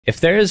If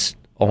there's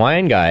a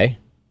Hawaiian guy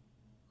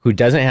who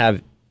doesn't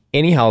have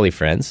any Haole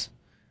friends,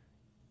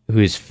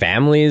 whose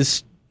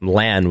family's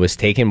land was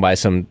taken by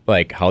some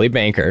like Haole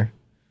banker,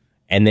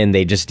 and then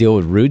they just deal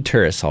with rude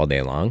tourists all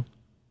day long,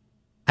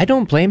 I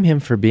don't blame him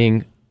for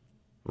being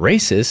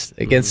racist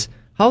against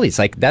Haoles.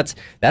 Like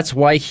that's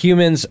why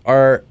humans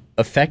are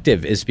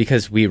effective, is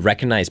because we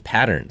recognize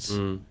patterns.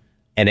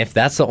 And if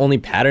that's the only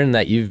pattern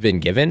that you've been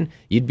given,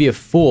 you'd be a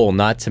fool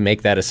not to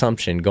make that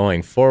assumption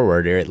going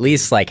forward, or at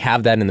least like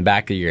have that in the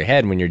back of your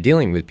head when you're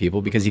dealing with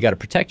people, because you got to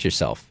protect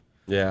yourself.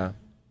 Yeah.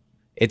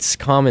 It's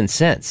common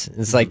sense.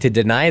 It's like to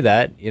deny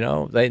that, you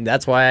know,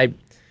 that's why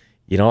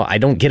I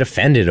don't get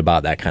offended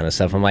about that kind of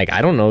stuff. I'm like,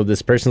 I don't know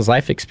this person's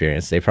life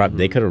experience. They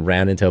probably could have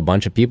ran into a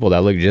bunch of people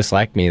that look just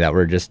like me that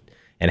were just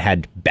and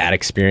had bad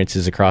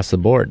experiences across the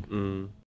board.